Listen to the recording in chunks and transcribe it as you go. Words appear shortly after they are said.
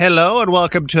Hello and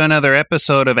welcome to another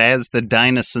episode of As the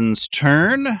Dinosaurs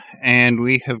Turn. And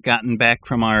we have gotten back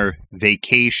from our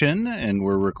vacation and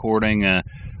we're recording a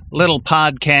little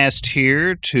podcast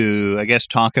here to, I guess,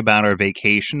 talk about our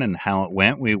vacation and how it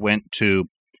went.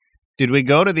 Did we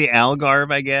go to the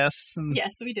Algarve, I guess?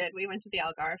 Yes, we did. We went to the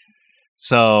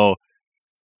Algarve.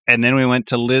 And then we went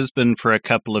to Lisbon for a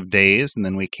couple of days and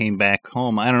then we came back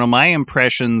home. I don't know, my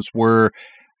impressions were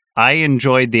I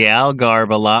enjoyed the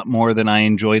Algarve a lot more than I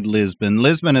enjoyed Lisbon.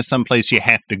 Lisbon is someplace you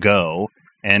have to go,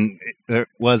 and there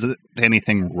wasn't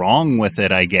anything wrong with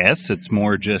it, I guess. It's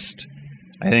more just,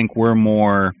 I think we're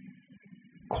more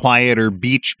quieter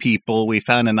beach people. We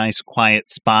found a nice quiet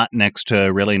spot next to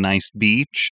a really nice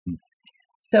beach.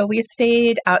 So we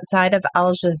stayed outside of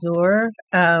Algesur,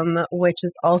 which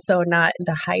is also not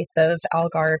the height of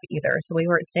Algarve either. So we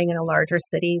weren't staying in a larger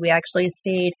city. We actually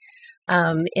stayed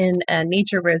in a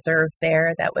nature reserve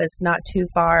there that was not too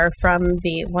far from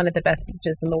one of the best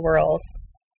beaches in the world.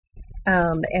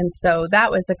 And so that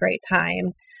was a great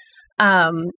time.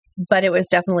 But it was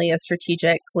definitely a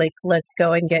strategic, let's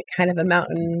go and get kind of a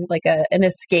mountain, an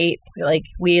escape. Like,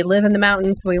 we live in the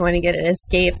mountains, so we want to get an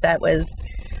escape that was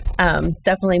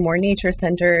definitely more nature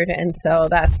centered. And so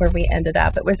that's where we ended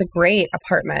up. It was a great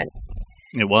apartment.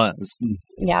 It was.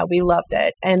 Yeah, we loved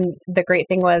it. And the great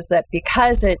thing was that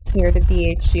because it's near the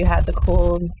beach, you had the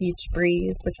cool beach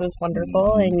breeze, which was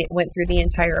wonderful. And it went through the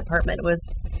entire apartment.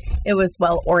 It was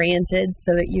well oriented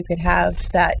so that you could have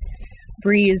that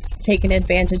breeze taken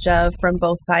advantage of from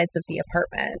both sides of the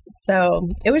apartment. So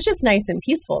it was just nice and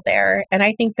peaceful there. And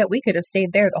I think that we could have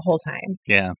stayed there the whole time.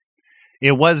 Yeah.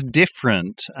 It was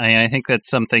different. I think that's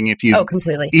something if you... Oh,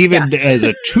 completely. Even as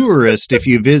a tourist, if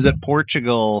you visit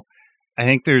Portugal... I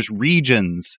think there's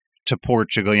regions to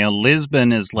Portugal. You know,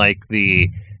 Lisbon is like the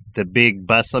big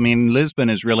bus. I mean, Lisbon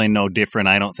is really no different,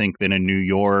 I don't think, than a New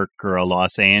York or a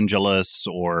Los Angeles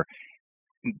or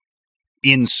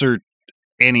insert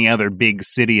any other big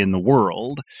city in the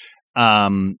world.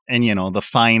 And, you know, the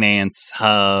finance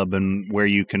hub and where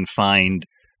you can find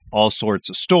all sorts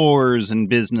of stores and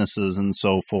businesses and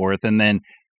so forth. And then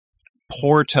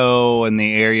Porto and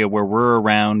the area where we're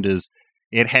around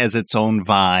it has its own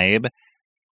vibe.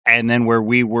 And then where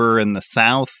we were in the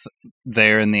south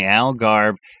there in the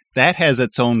Algarve, that has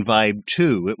its own vibe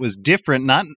too. It was different,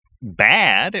 not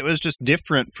bad. It was just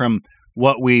different from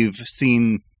what we've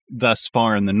seen thus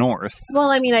far in the north.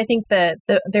 Well, I mean, I think that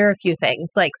there are a few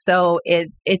things.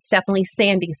 It's definitely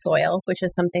sandy soil, which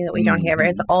is something that we don't have.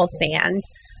 It's all sand.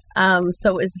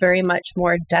 So it was very much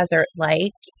more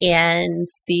desert-like. And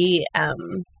the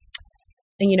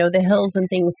hills and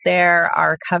things there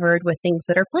are covered with things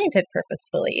that are planted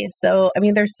purposefully. So, I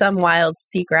mean, there's some wild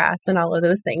seagrass and all of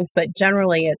those things, but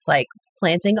generally it's like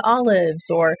planting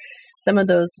olives or some of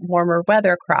those warmer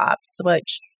weather crops,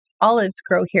 which olives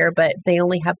grow here, but they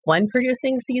only have one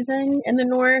producing season in the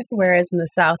north, whereas in the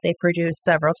south they produce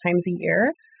several times a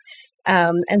year.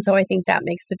 And so I think that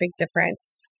makes a big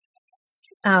difference.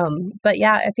 But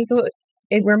yeah, I think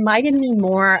it reminded me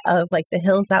more of the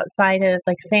hills outside of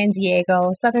San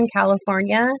Diego, Southern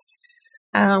California.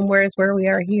 Whereas where we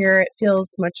are here, it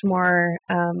feels much more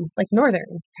like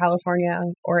Northern California,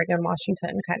 Oregon,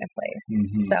 Washington kind of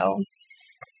place. So,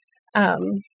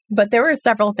 but there were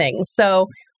several things. So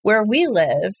where we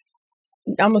live,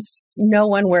 almost no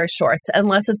one wears shorts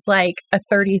unless it's like a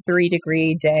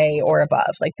 33-degree day or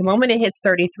above. Like the moment it hits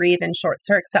 33, then shorts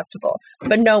are acceptable,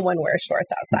 but no one wears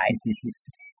shorts outside.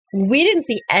 We didn't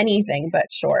see anything but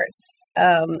shorts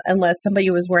unless somebody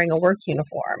was wearing a work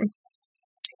uniform.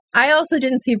 I also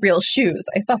didn't see real shoes.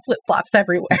 I saw flip-flops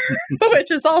everywhere,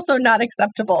 which is also not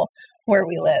acceptable where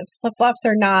we live. Flip-flops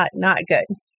are not good.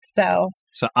 So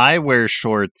I wear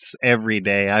shorts every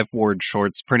day. I've worn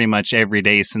shorts pretty much every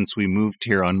day since we moved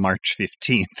here on March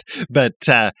 15th. But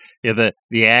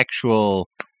the actual...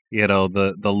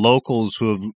 the locals who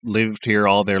have lived here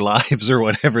all their lives or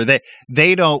whatever,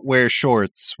 they don't wear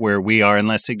shorts where we are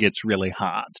unless it gets really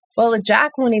hot. Well,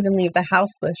 Jack won't even leave the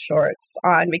house with shorts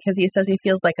on because he says he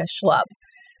feels like a schlub.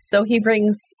 So he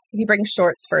brings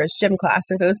shorts for his gym class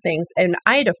or those things. And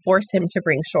I had to force him to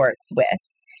bring shorts with.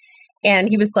 And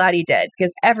he was glad he did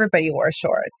because everybody wore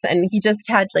shorts. And he just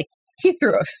had he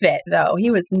threw a fit though. He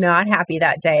was not happy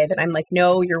that day that I'm like,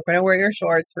 no, you're going to wear your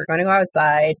shorts. We're going to go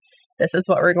outside. This is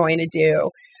what we're going to do.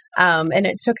 And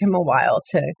it took him a while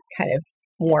to kind of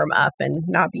warm up and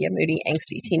not be a moody,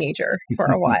 angsty teenager for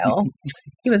a while.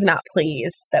 He was not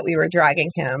pleased that we were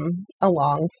dragging him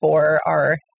along for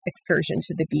our excursion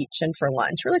to the beach and for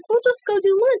lunch. We're like, we'll just go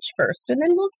do lunch first and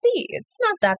then we'll see. It's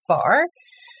not that far.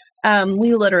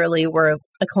 We literally were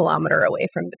a kilometer away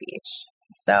from the beach.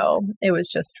 So it was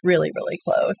just really, really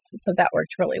close. So that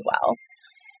worked really well.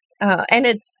 And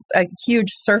it's a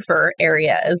huge surfer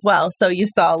area as well. So you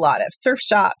saw a lot of surf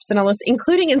shops and all those,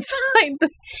 including inside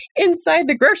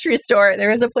the grocery store. There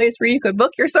was a place where you could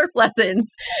book your surf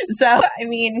lessons. So, I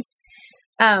mean,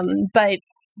 but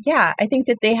yeah, I think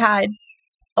that they had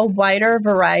a wider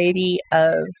variety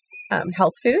of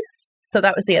health foods. So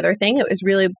that was the other thing.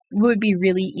 Would be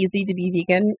really easy to be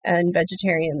vegan and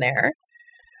vegetarian there.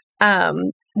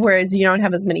 Whereas you don't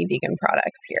have as many vegan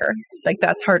products here. Like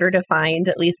that's harder to find,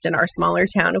 at least in our smaller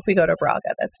town. If we go to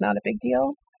Braga, that's not a big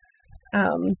deal.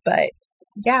 But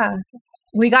yeah,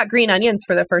 we got green onions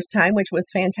for the first time, which was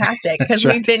fantastic because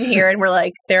we've been here and we're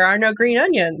like, there are no green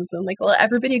onions. I'm like, well,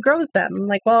 everybody grows them. I'm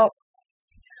like, well,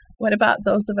 what about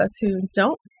those of us who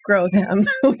don't grow them?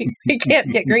 we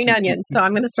can't get green onions. So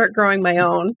I'm going to start growing my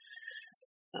own.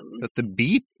 But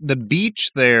the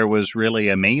beach there was really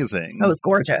amazing. It was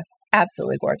gorgeous.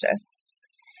 Absolutely gorgeous.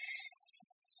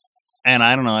 And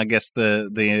I don't know, I guess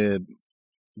the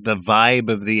vibe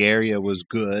of the area was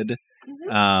good.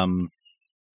 Mm-hmm.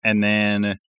 And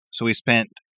then, so we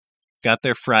got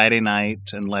there Friday night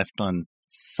and left on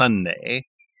Sunday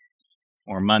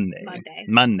or Monday.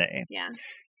 Monday. Yeah.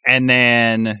 And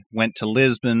then went to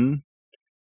Lisbon.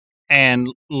 And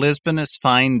Lisbon is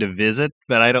fine to visit,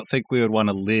 but I don't think we would want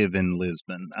to live in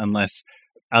Lisbon unless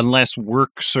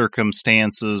work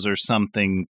circumstances or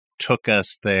something took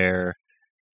us there.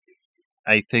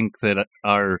 I think that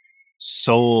our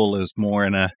soul is more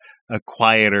in a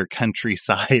quieter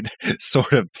countryside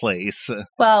sort of place.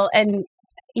 Well, and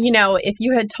if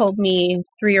you had told me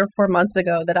 3 or 4 months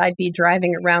ago that I'd be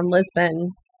driving around Lisbon,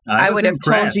 I would have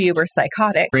told you were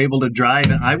psychotic. We're able to drive.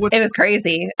 It was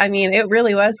crazy. I mean, it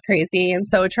really was crazy. And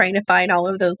so trying to find all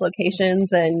of those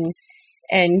locations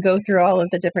and go through all of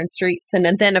the different streets. And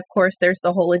then, of course, there's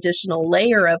the whole additional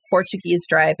layer of Portuguese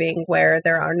driving where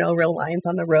there are no real lines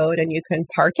on the road and you can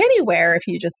park anywhere if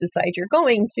you just decide you're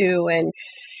going to. And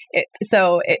it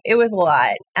was a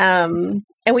lot. And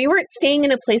we weren't staying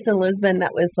in a place in Lisbon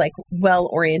that was like well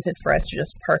oriented for us to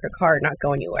just park a car and not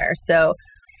go anywhere. So,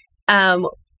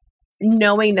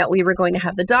 knowing that we were going to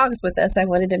have the dogs with us, I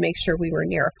wanted to make sure we were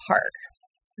near a park.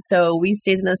 So we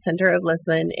stayed in the center of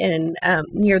Lisbon in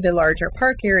near the larger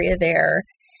park area there.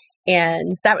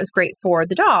 And that was great for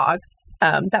the dogs.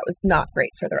 That was not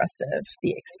great for the rest of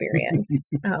the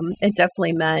experience. It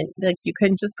definitely meant that you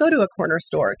couldn't just go to a corner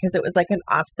store because it was like an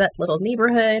offset little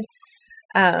neighborhood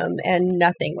and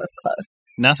nothing was close.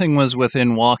 Nothing was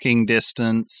within walking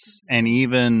distance, and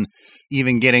even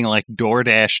getting like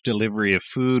DoorDash delivery of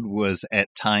food was at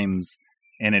times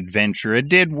an adventure. It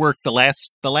did work the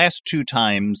last 2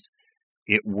 times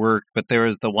it worked, but there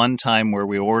was the one time where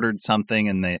we ordered something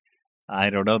and they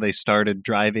started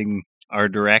driving our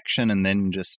direction and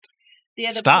then just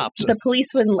stopped. The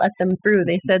police wouldn't let them through.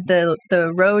 They said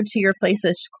the road to your place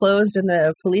is closed and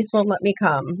the police won't let me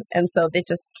come. And so they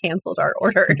just canceled our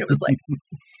order. And it was like,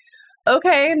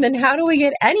 okay, and then how do we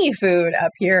get any food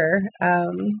up here?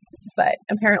 But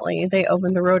apparently they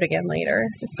opened the road again later.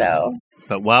 So,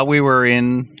 but while we were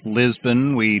in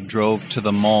Lisbon, we drove to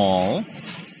the mall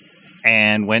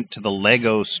and went to the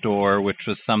Lego store, which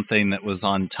was something that was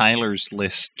on Tyler's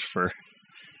list for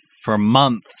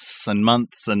months and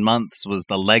months and months, was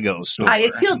the Lego store.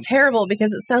 I feel terrible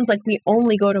because it sounds like we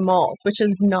only go to malls, which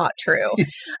is not true.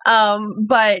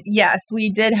 But yes,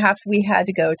 we had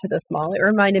to go to this mall. It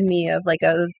reminded me of like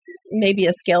maybe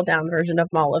a scaled down version of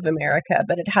Mall of America,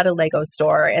 but it had a Lego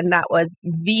store. And that was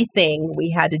the thing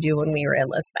we had to do when we were in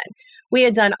Lisbon. We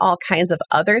had done all kinds of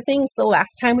other things the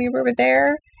last time we were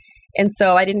there. And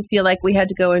so I didn't feel like we had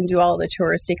to go and do all the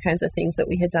touristy kinds of things that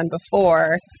we had done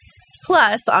before.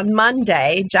 Plus, on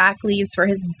Monday, Jack leaves for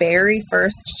his very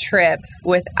first trip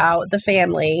without the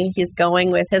family. He's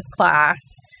going with his class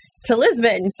to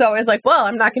Lisbon. So I was like, well,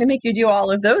 I'm not going to make you do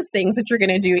all of those things that you're going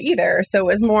to do either. So it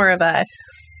was more of a,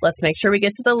 let's make sure we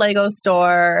get to the Lego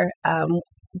store.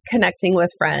 Connecting with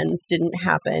friends didn't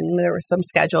happen. There were some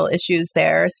schedule issues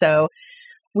there. So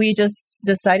we just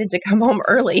decided to come home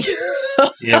early.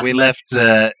 Yeah, we left,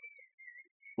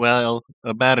 about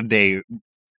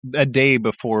a day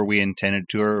before we intended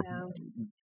to, or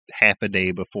half a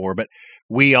day before. But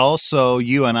we also,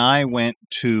 you and I went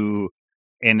to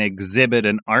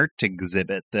an art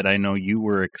exhibit that I know you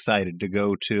were excited to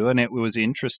go to, and it was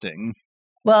interesting.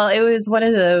 Well, it was one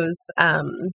of those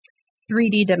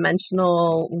 3D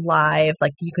dimensional live,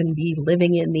 like you can be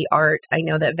living in the art. I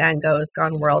know that Van Gogh's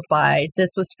gone worldwide.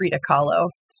 This was Frida Kahlo.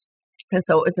 And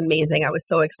so it was amazing. I was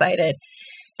so excited.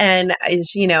 And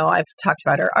as you know, I've talked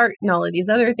about her art and all of these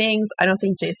other things. I don't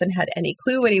think Jason had any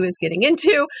clue what he was getting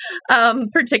into,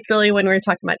 particularly when we were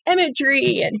talking about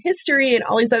imagery and history and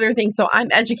all these other things. So I'm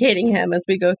educating him as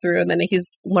we go through, and then he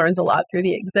learns a lot through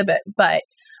the exhibit. But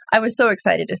I was so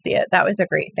excited to see it. That was a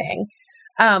great thing.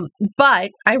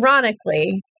 But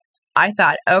ironically, I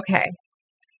thought, okay,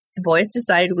 the boys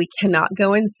decided we cannot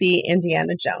go and see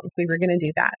Indiana Jones. We were going to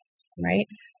do that, right?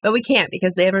 But we can't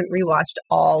because they haven't rewatched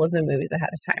all of the movies ahead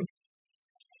of time.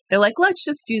 They're like, let's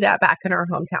just do that back in our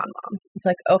hometown, Mom. It's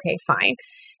like, okay, fine.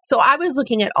 So I was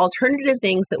looking at alternative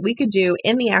things that we could do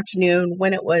in the afternoon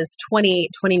when it was 28,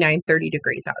 29, 30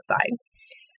 degrees outside.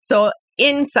 So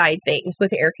inside things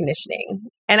with air conditioning.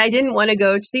 And I didn't want to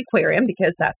go to the aquarium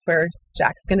because that's where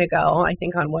Jack's going to go, I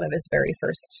think, on one of his very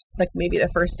first, like maybe the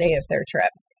first day of their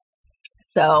trip.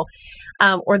 So,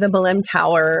 or the Belém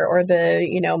Tower or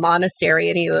the, monastery,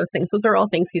 any of those things. Those are all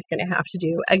things he's going to have to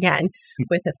do again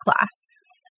with his class.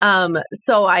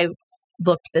 So I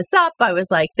looked this up. I was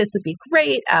like, this would be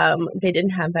great. They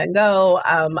didn't have Van Gogh.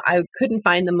 I couldn't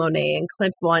find the Monet and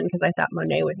Klimt one because I thought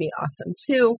Monet would be awesome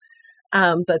too.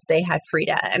 But they had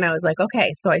Frida. And I was like,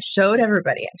 okay. So I showed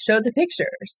everybody. I showed the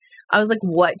pictures. I was like,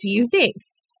 what do you think?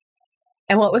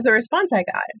 And what was the response I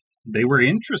got? They were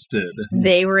interested.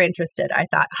 They were interested. I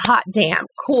thought, hot damn,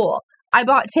 cool. I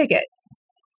bought tickets.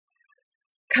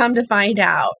 Come to find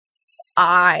out,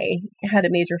 I had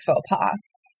a major faux pas.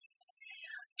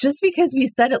 Just because we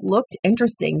said it looked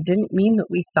interesting didn't mean that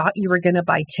we thought you were going to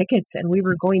buy tickets and we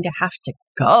were going to have to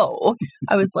go.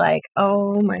 I was like,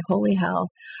 oh my holy hell.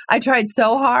 I tried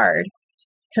so hard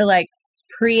to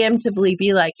preemptively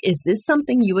be like, is this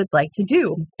something you would like to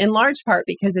do? In large part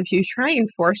because if you try and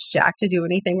force Jack to do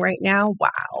anything right now,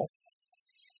 wow,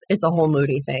 it's a whole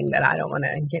moody thing that I don't want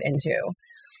to get into.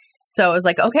 So I was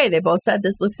like, okay, they both said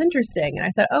this looks interesting. And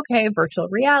I thought, okay, virtual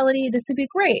reality, this would be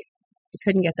great.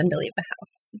 Couldn't get them to leave the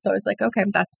house. So I was like, okay,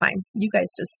 that's fine. You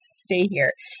guys just stay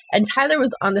here. And Tyler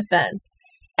was on the fence.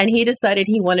 And he decided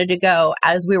he wanted to go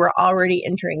as we were already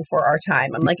entering for our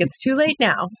time. I'm like, it's too late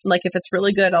now. I'm like, if it's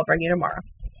really good, I'll bring you tomorrow.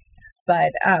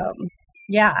 But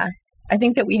yeah, I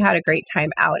think that we had a great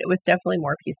time out. It was definitely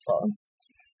more peaceful.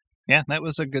 Yeah, that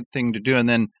was a good thing to do. And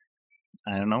then,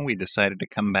 I don't know, we decided to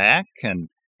come back and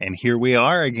here we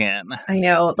are again. I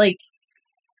know,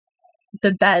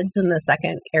 the beds in the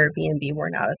second Airbnb were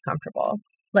not as comfortable.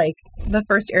 Like the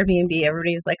first Airbnb,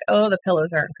 everybody was like, oh, the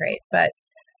pillows aren't great. But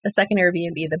the second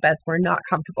Airbnb, the beds were not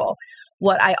comfortable.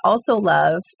 What I also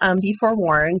love, be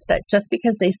forewarned that just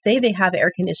because they say they have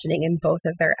air conditioning in both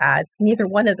of their ads, neither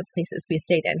one of the places we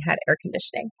stayed in had air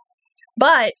conditioning.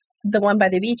 But the one by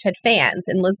the beach had fans.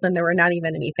 In Lisbon, there were not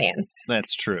even any fans.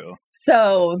 That's true.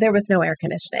 So there was no air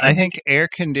conditioning. I think air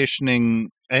conditioning,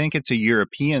 it's a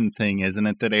European thing, isn't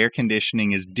it? That air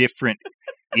conditioning is different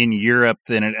in Europe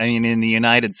than in the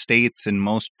United States. In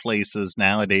most places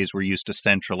nowadays, we're used to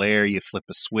central air. You flip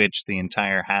a switch, the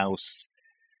entire house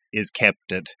is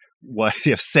kept at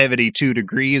 72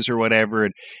 degrees or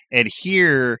whatever. And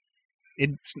here,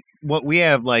 it's what we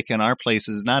have in our place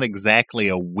is not exactly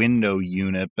a window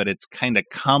unit, but it's kind of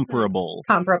comparable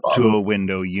to a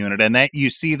window unit. And that you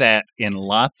see that in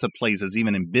lots of places,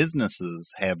 even in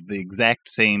businesses, have the exact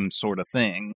same sort of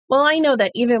thing. Well, I know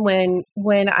that even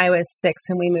when I was 6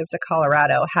 and we moved to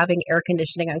Colorado, having air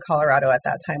conditioning in Colorado at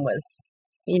that time was,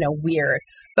 weird.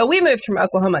 But we moved from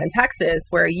Oklahoma and Texas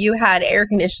where you had air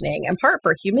conditioning in part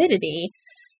for humidity,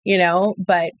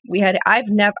 but I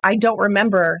don't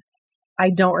remember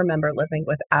living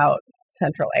without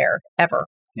central air ever.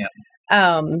 Yeah.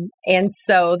 And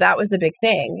so that was a big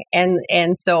thing.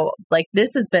 And so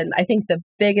this has been, I think, the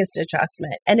biggest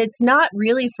adjustment. And it's not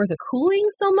really for the cooling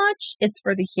so much. It's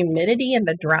for the humidity and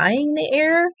the drying the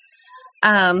air.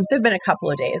 There've been a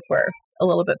couple of days where a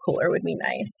little bit cooler would be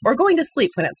nice, or going to sleep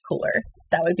when it's cooler.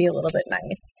 That would be a little bit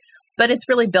nice, but it's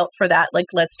really built for that.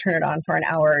 Let's turn it on for an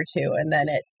hour or two and then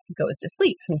it goes to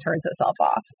sleep and turns itself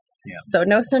off. Yeah. So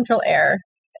no central air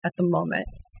at the moment.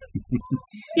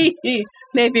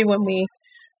 Maybe when we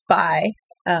buy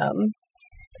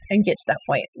and get to that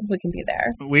point, we can be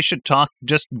there. We should talk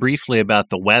just briefly about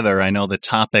the weather. I know the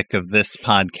topic of this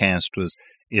podcast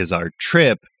is our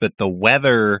trip, but the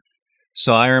weather.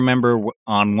 So I remember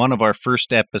on one of our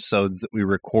first episodes that we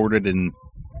recorded in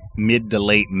mid to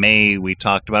late May, we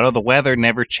talked about, the weather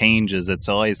never changes. It's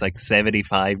always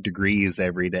 75 degrees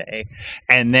every day.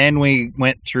 And then we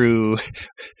went through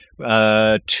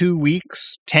 2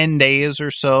 weeks, 10 days or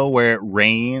so where it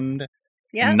rained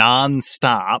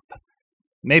nonstop.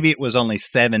 Maybe it was only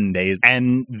 7 days.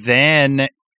 And then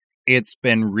it's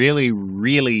been really,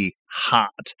 really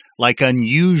hot,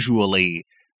 unusually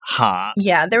hot.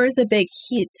 Yeah, there was a big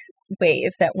heat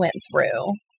wave that went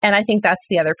through. And I think that's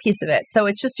the other piece of it. So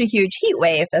it's just a huge heat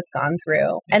wave that's gone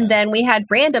through. Yeah. And then we had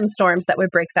random storms that would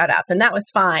break that up, and that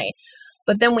was fine.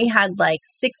 But then we had like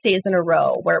 6 days in a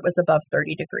row where it was above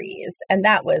 30 degrees. And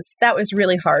that was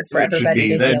really hard for everybody to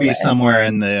deal with. That'd be somewhere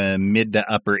in the mid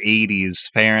to upper 80s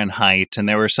Fahrenheit. And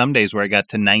there were some days where I got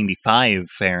to 95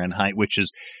 Fahrenheit, which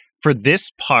is, for this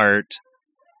part,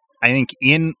 I think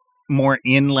more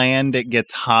inland, it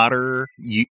gets hotter.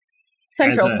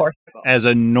 Central Portugal.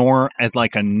 As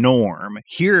like a norm.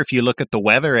 Here, if you look at the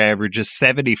weather averages,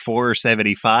 74 or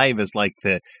 75 is like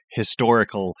the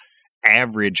historical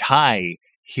average high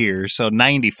here. So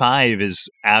 95 is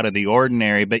out of the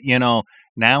ordinary. But,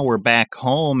 now we're back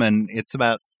home and it's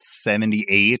about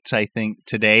 78, I think,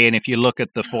 today. And if you look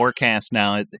at the forecast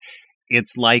now,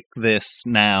 it's like this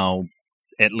now,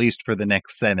 at least for the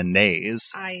next 7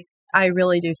 days. I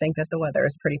really do think that the weather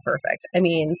is pretty perfect. I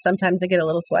mean, sometimes I get a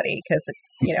little sweaty because,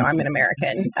 I'm an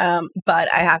American.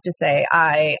 But I have to say,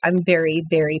 I'm very,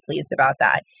 very pleased about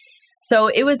that. So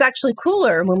it was actually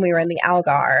cooler when we were in the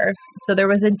Algarve. So there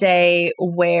was a day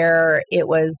where it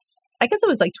was, I guess it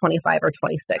was like 25 or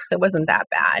 26. It wasn't that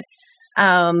bad.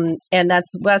 And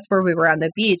that's where we were on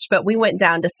the beach. But we went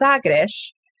down to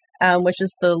Sagres, which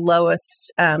is the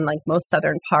lowest, most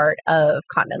southern part of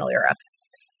continental Europe.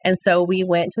 And so we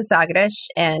went to Sagres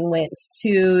and went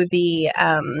to the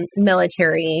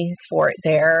military fort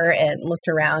there and looked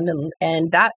around,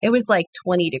 and that it was like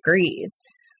 20 degrees,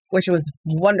 which was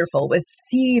wonderful with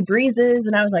sea breezes.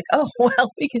 And I was like, oh,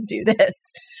 well, we can do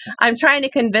this. I'm trying to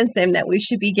convince him that we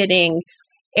should be getting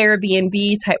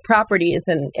Airbnb type properties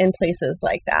in places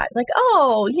like that. Like,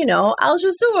 oh,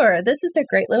 Algesur, this is a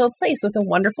great little place with a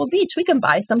wonderful beach. We can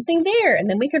buy something there and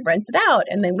then we could rent it out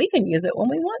and then we can use it when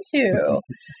we want to.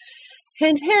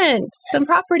 Hint, hint, some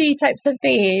property types of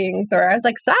things. Or I was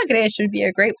like, Sagres would be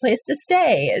a great place to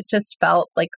stay. It just felt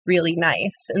like really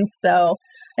nice. And so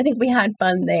I think we had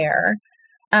fun there.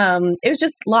 It was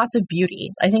just lots of beauty.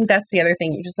 I think that's the other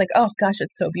thing. You're just like, oh gosh,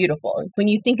 it's so beautiful. When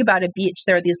you think about a beach,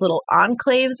 there are these little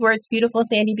enclaves where it's beautiful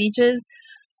sandy beaches,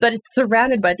 but it's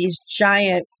surrounded by these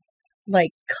giant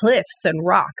like cliffs and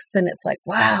rocks. And it's like,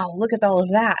 wow, look at all of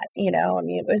that.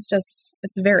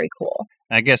 It's very cool.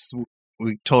 I guess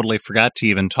we totally forgot to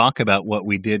even talk about what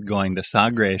we did going to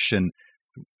Sagres and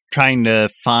trying to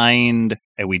find,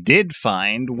 and we did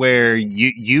find where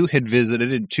you had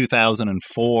visited in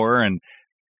 2004 and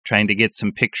trying to get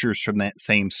some pictures from that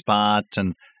same spot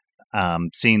and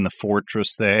seeing the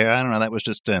fortress there. I don't know. That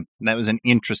was an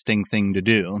interesting thing to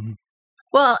do.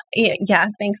 Well, yeah.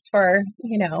 Thanks for,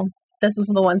 this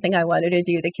was the one thing I wanted to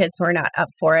do. The kids were not up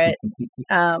for it.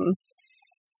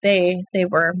 They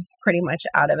were pretty much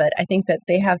out of it. I think that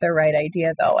they have the right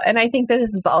idea though. And I think that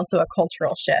this is also a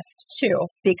cultural shift too,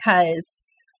 because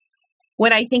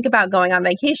when I think about going on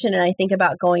vacation and I think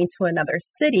about going to another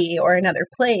city or another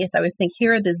place, I always think,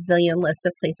 here are the zillion lists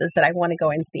of places that I want to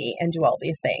go and see and do all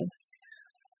these things.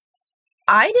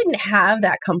 I didn't have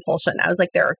that compulsion. I was like,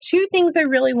 there are 2 things I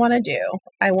really want to do.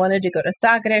 I wanted to go to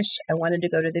Sagres. I wanted to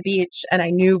go to the beach. And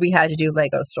I knew we had to do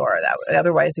Lego store.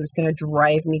 Otherwise, it was going to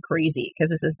drive me crazy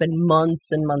because this has been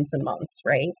months and months and months,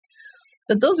 right?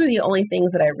 But those were the only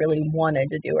things that I really wanted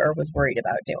to do or was worried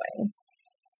about doing.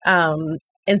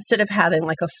 Instead of having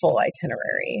like a full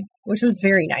itinerary, which was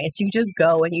very nice. You just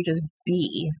go and you just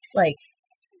be like.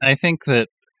 I think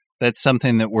that's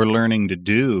something that we're learning to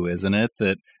do, isn't it?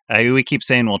 That we keep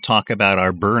saying we'll talk about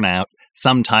our burnout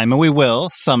sometime, and we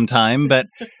will sometime, but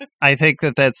I think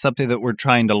that that's something that we're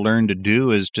trying to learn to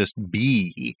do is just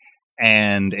be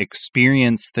and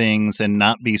experience things and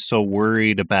not be so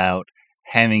worried about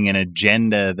having an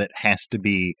agenda that has to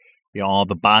be, all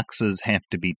the boxes have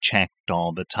to be checked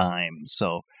all the time.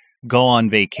 So go on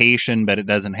vacation, but it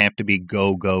doesn't have to be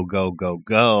go, go, go, go,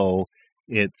 go.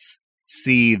 It's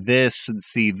see this and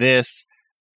see this.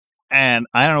 And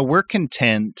I don't know, we're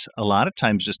content a lot of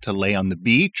times just to lay on the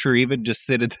beach or even just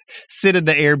sit at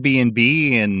the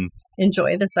Airbnb and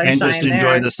enjoy the sunshine. And just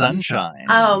enjoy the sunshine.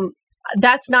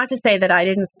 That's not to say that I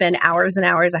didn't spend hours and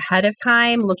hours ahead of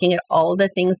time looking at all the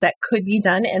things that could be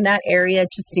done in that area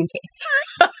just in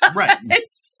case. Right.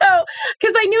 So,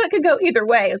 because I knew it could go either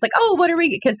way. It was like, oh,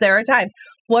 because there are times,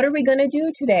 what are we going to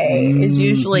do today is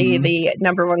usually the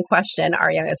number one question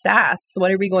our youngest asks.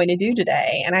 What are we going to do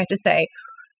today? And I have to say,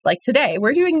 like today,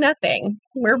 we're doing nothing.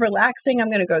 We're relaxing. I'm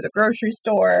going to go to the grocery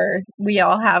store. We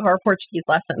all have our Portuguese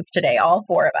lessons today, all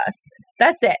 4 of us.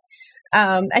 That's it.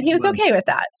 And he was okay with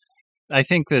that. I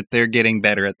think that they're getting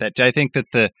better at that. I think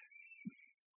that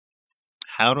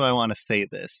how do I want to say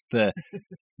this? The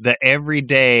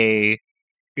everyday,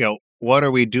 what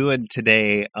are we doing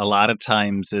today a lot of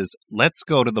times is let's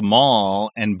go to the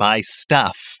mall and buy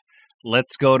stuff.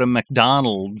 Let's go to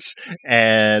McDonald's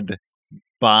and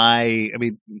buy,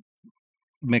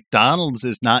 McDonald's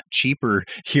is not cheaper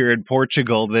here in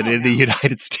Portugal than in the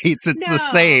United States. It's the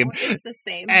same. It's the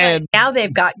same. And but now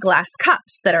they've got glass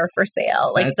cups that are for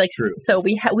sale. That's true. So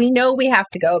we know we have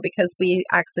to go because we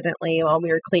accidentally, while we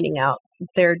were cleaning out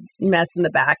their mess in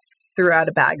the back, threw out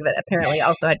a bag that apparently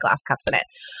also had glass cups in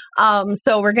it.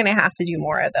 So we're going to have to do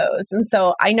more of those. And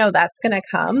so I know that's going to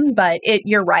come, but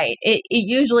you're right. It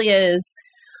usually is,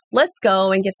 let's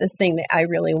go and get this thing that I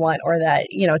really want, or that,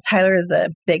 Tyler is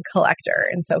a big collector.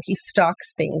 And so he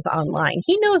stocks things online.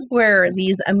 He knows where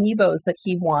these amiibos that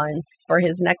he wants for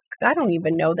his next, I don't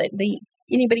even know that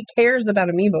anybody cares about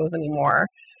amiibos anymore,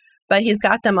 but he's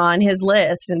got them on his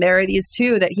list. And there are these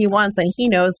 2 that he wants, and he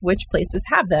knows which places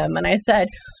have them. And I said,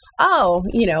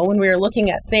 when we were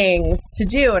looking at things to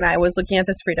do, and I was looking at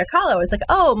this Frida Kahlo, I was like,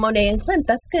 Monet and Klimt,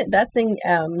 that's good. That's in,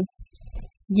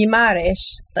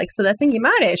 Guimarães, so that's in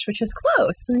Guimarães, which is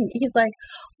close. And he's like,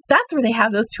 that's where they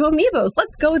have those 2 amiibos.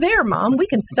 Let's go there, Mom. We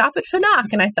can stop at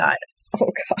Fnac. And I thought,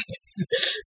 oh God.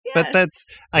 But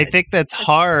I think that's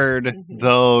hard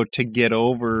though, to get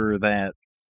over that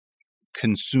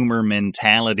consumer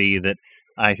mentality that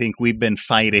I think we've been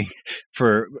fighting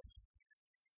for.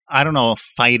 I don't know if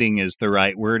fighting is the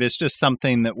right word. It's just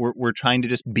something that we're trying to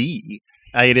just be.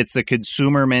 It's the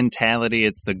consumer mentality.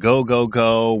 It's the go, go,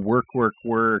 go, work, work,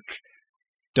 work.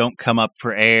 Don't come up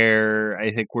for air.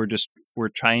 I think we're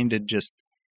trying to just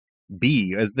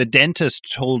be. As the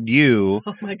dentist told you,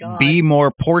 oh my God, be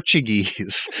more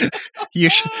Portuguese.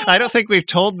 I don't think we've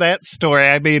told that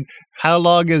story. How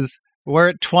long we're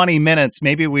at 20 minutes.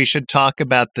 Maybe we should talk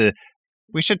about the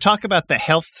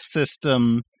health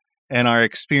system and our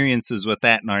experiences with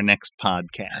that in our next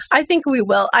podcast. I think we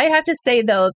will. I have to say,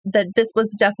 though, that this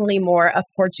was definitely more a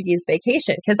Portuguese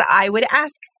vacation, because I would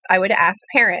ask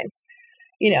parents,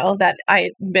 that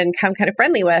I've become kind of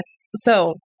friendly with.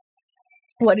 So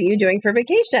what are you doing for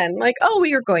vacation? Like,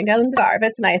 we are going down the Algarve.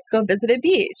 It's nice. Go visit a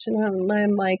beach. And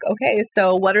I'm like, okay,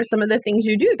 so what are some of the things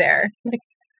you do there? Like,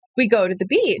 we go to the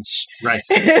beach. Right.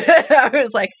 I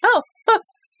was like,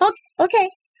 okay.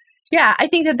 Yeah, I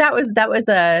think that was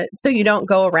so you don't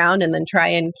go around and then try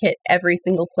and hit every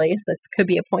single place that could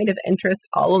be a point of interest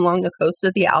all along the coast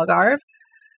of the Algarve.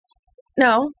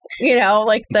 No,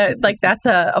 that's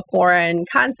a foreign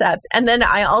concept. And then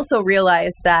I also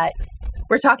realized that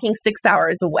we're talking 6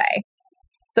 hours away.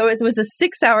 So it was a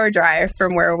 6-hour drive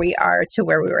from where we are to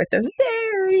where we were at the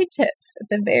very tip, at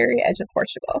the very edge of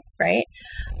Portugal, right?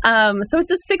 So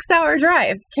it's a 6-hour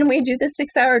drive. Can we do this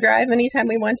 6-hour drive anytime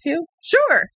we want to?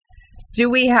 Sure. Do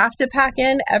we have to pack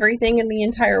in everything in the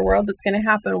entire world that's going to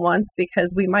happen once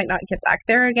because we might not get back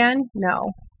there again?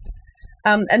 No.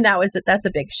 And that's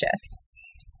a big shift.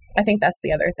 I think that's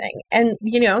the other thing. And,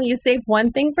 you save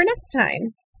one thing for next time.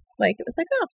 It was like,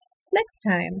 next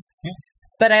time. Yeah.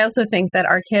 But I also think that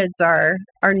our kids are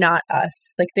not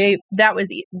us. They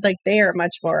are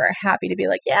much more happy to be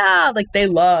they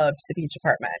loved the beach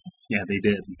apartment. Yeah, they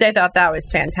did. They thought that was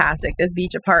fantastic, this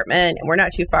beach apartment. And we're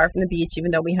not too far from the beach, even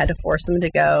though we had to force them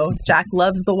to go. Jack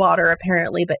loves the water,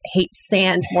 apparently, but hates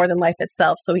sand more than life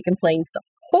itself. So he complained the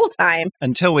whole time.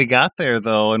 Until we got there,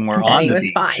 though, and we're on the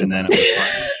beach. Fine. And then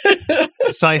it was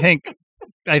fine. So I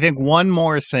think one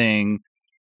more thing,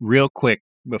 real quick,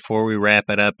 before we wrap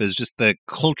it up, is just the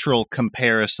cultural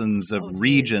comparisons of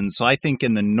regions. So I think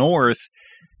in the north,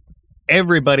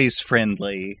 everybody's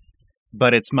friendly,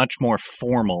 but it's much more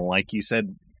formal. Like you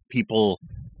said, people,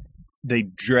 they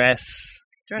dress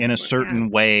in a certain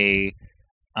way.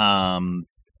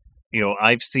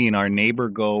 I've seen our neighbor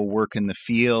go work in the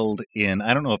field in,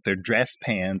 I don't know if they're dress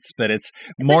pants, but it's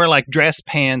more like dress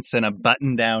pants and a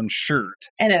button-down shirt.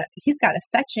 And he's got a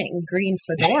fetching green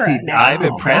fedora now. I'm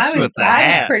impressed with that.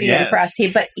 I was pretty impressed.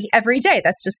 But every day,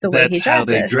 that's just the way he dresses. That's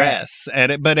how they dress.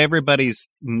 But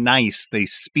everybody's nice. They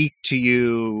speak to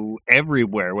you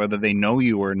everywhere, whether they know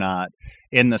you or not.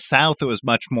 In the South, it was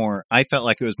much more, I felt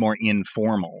like it was more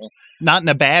informal. Not in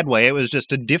a bad way. It was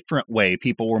just a different way.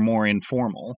 People were more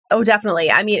informal. Oh,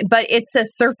 definitely. But it's a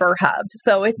surfer hub.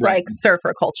 So it's like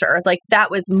surfer culture.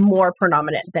 That was more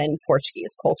predominant than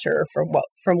Portuguese culture from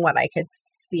what I could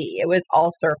see. It was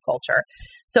all surf culture.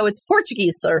 So it's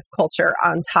Portuguese surf culture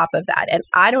on top of that. And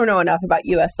I don't know enough about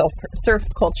U.S. surf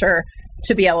culture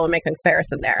to be able to make a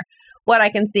comparison there. What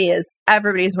I can see is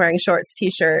everybody's wearing shorts,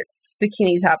 t-shirts,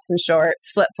 bikini tops and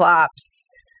shorts, flip-flops,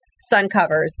 sun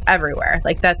covers everywhere.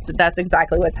 That's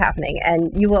exactly what's happening. And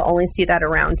you will only see that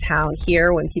around town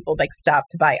here when people stop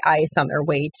to buy ice on their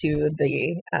way to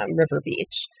the river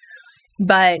beach.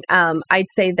 But I'd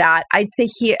say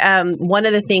one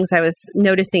of the things I was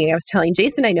noticing, I was telling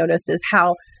Jason I noticed, is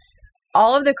how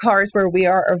all of the cars where we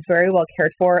are very well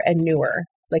cared for and newer.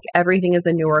 Like everything is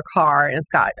a newer car and it's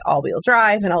got all-wheel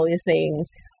drive and all these things.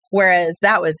 Whereas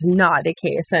that was not the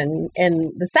case in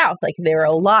the South. Like there were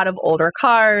a lot of older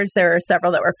cars. There were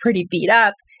several that were pretty beat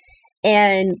up.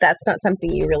 And that's not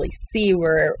something you really see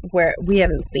where we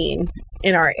haven't seen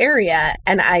in our area.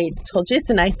 And I told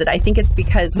Jason, I said, I think it's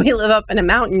because we live up in a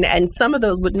mountain and some of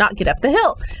those would not get up the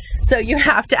hill. So you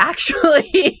have to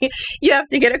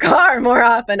get a car more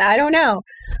often. I don't know.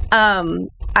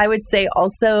 I would say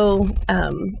also,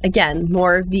 again,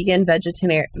 more vegan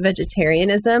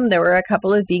vegetarianism. There were a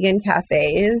couple of vegan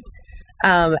cafes.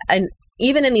 And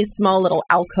even in these small little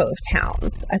alcove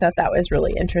towns, I thought that was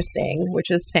really interesting, which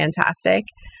is fantastic.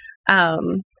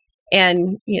 And,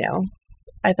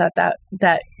 I thought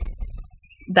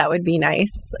that would be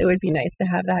nice. It would be nice to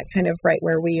have that kind of right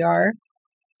where we are,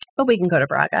 but we can go to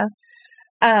Braga.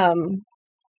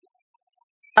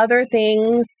 Other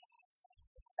things,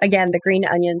 again, the green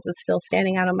onions is still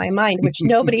standing out on my mind, which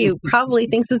nobody probably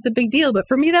thinks is a big deal. But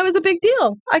for me, that was a big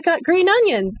deal. I got green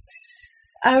onions.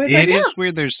 It is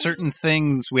weird. There's certain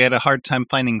things. We had a hard time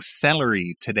finding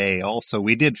celery today also.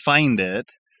 We did find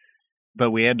it, but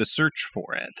we had to search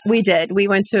for it. We did. We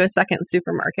went to a second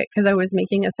supermarket because I was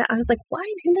making I was like, why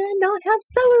do they not have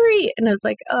celery? And I was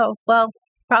like, oh, well,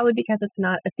 probably because it's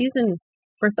not a season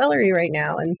for celery right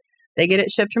now. And they get it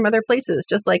shipped from other places,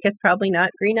 just like it's probably not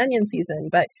green onion season.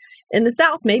 But in the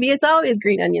South, maybe it's always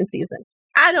green onion season.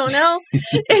 I don't know.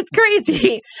 It's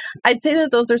crazy. I'd say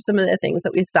that those are some of the things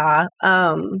that we saw.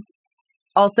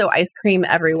 Also, ice cream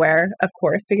everywhere, of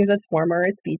course, because it's warmer.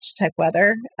 It's beach type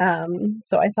weather.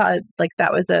 So I saw like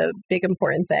that was a big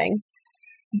important thing.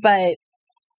 But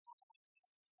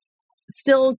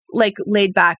still like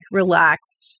laid back,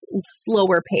 relaxed,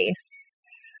 slower pace.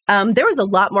 There was a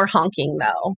lot more honking,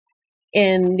 though,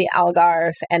 in the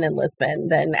Algarve and in Lisbon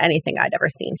than anything I'd ever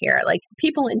seen here. Like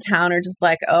people in town are just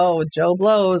like, oh, Joe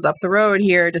Blow's up the road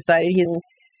here decided he's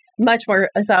much more.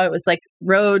 So it was like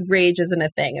road rage isn't a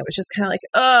thing. It was just kind of like,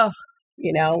 oh,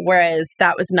 whereas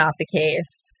that was not the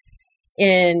case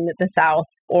in the South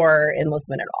or in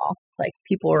Lisbon at all. Like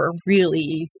people were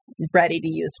really ready to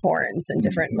use horns in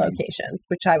different locations,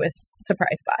 which I was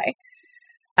surprised by.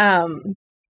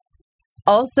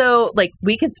 Also, like,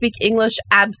 we could speak English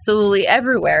absolutely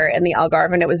everywhere in the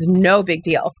Algarve, and it was no big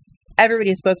deal.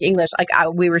 Everybody spoke English. Like,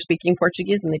 we were speaking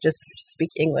Portuguese, and they just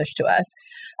speak English to us.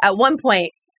 At one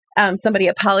point, somebody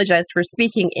apologized for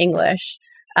speaking English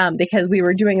because we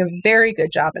were doing a very good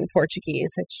job in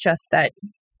Portuguese. It's just that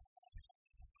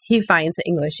he finds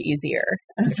English easier.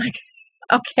 I was like,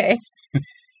 okay.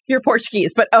 You're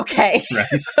Portuguese, but okay.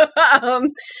 Right.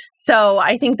 So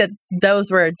I think that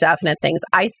those were definite things.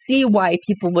 I see why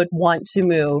people would want to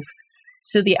move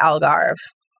to the Algarve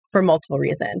for multiple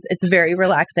reasons. It's very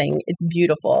relaxing. It's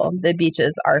beautiful. The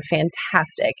beaches are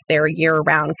fantastic. They're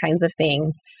year-round kinds of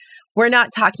things. We're not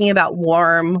talking about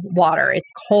warm water.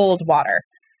 It's cold water.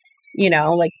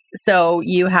 So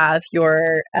you have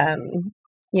your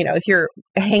if you're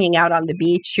hanging out on the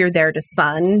beach, you're there to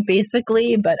sun,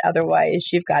 basically. But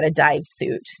otherwise, you've got a dive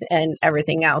suit and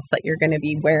everything else that you're going to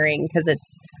be wearing because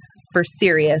it's for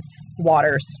serious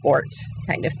water sport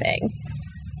kind of thing.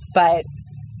 But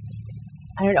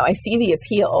I don't know. I see the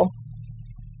appeal.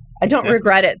 I don't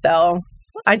regret it, though.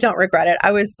 I don't regret it.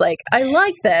 I was like, I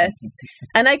like this.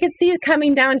 And I could see it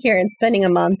coming down here and spending a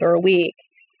month or a week.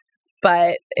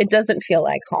 But it doesn't feel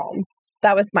like home.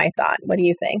 That was my thought. What do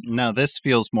you think? No, this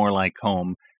feels more like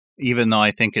home, even though I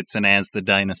think it's an as the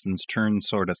Dinosaurs turn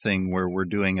sort of thing where we're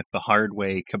doing it the hard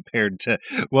way compared to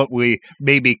what we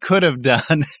maybe could have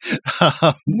done.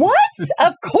 What?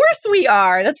 Of course we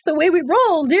are. That's the way we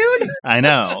roll, dude. I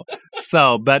know.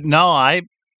 So, but no,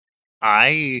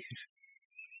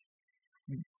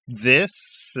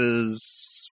 this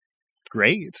is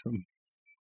great.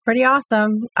 Pretty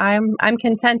awesome. I'm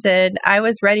contented. I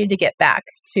was ready to get back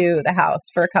to the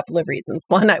house for a couple of reasons.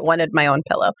 One, I wanted my own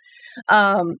pillow,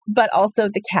 but also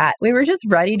the cat. We were just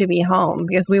ready to be home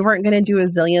because we weren't going to do a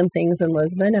zillion things in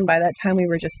Lisbon, and by that time we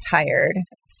were just tired.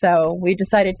 So we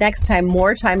decided next time,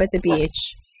 more time at the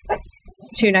beach,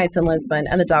 2 nights in Lisbon,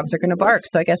 and the dogs are going to bark.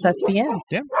 So I guess that's the end.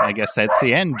 Yeah, I guess that's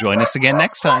the end. Join us again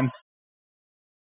next time.